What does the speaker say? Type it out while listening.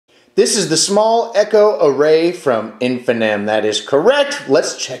This is the small echo array from INFANEM. That is correct.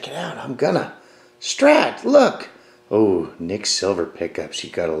 Let's check it out. I'm gonna. Strat, look. Oh, Nick Silver pickups. You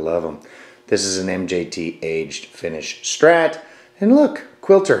gotta love them. This is an MJT aged finish Strat. And look,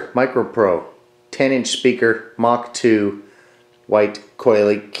 Quilter Micro Pro. 10-inch speaker, Mach 2. White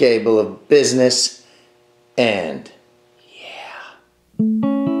coily cable of business. And yeah.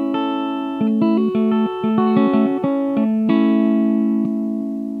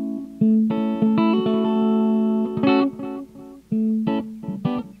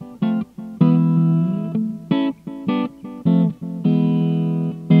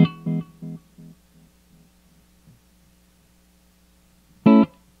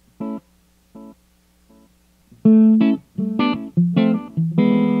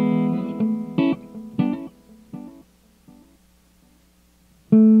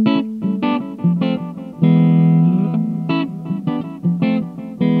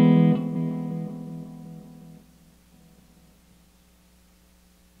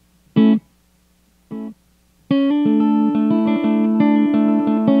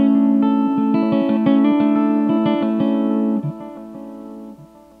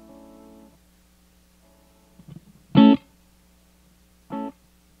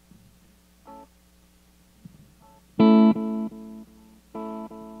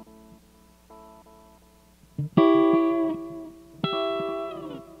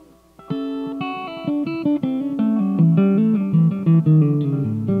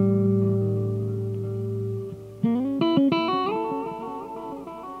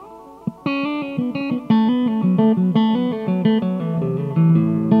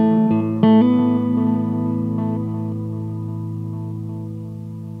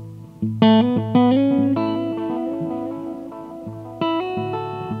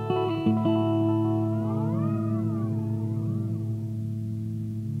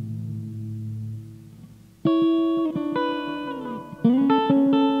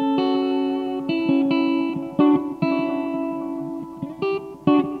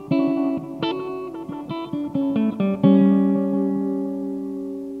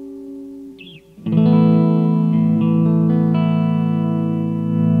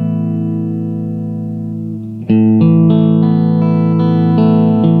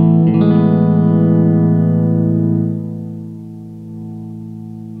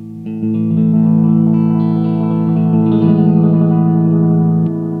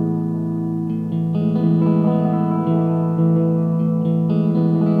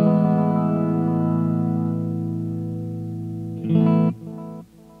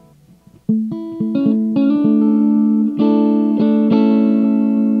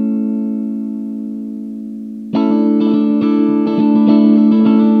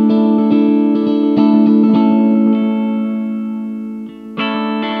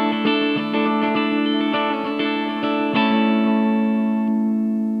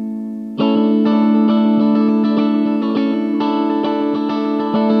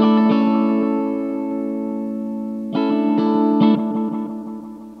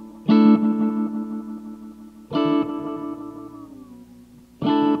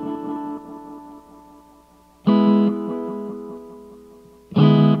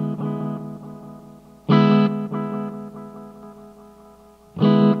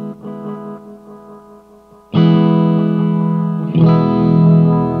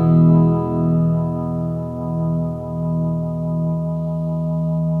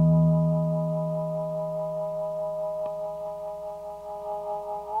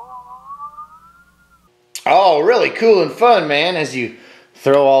 Oh, really cool and fun, man. As you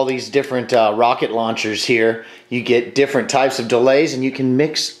throw all these different rocket launchers here, you get different types of delays, and you can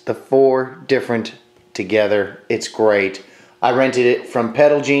mix the 4 different together. It's great. I rented it from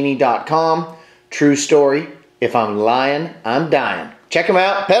pedalgenie.com. True story. If I'm lying, I'm dying. Check them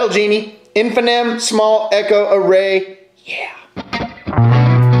out. Pedal Genie, INFANEM, small echo array. Yeah.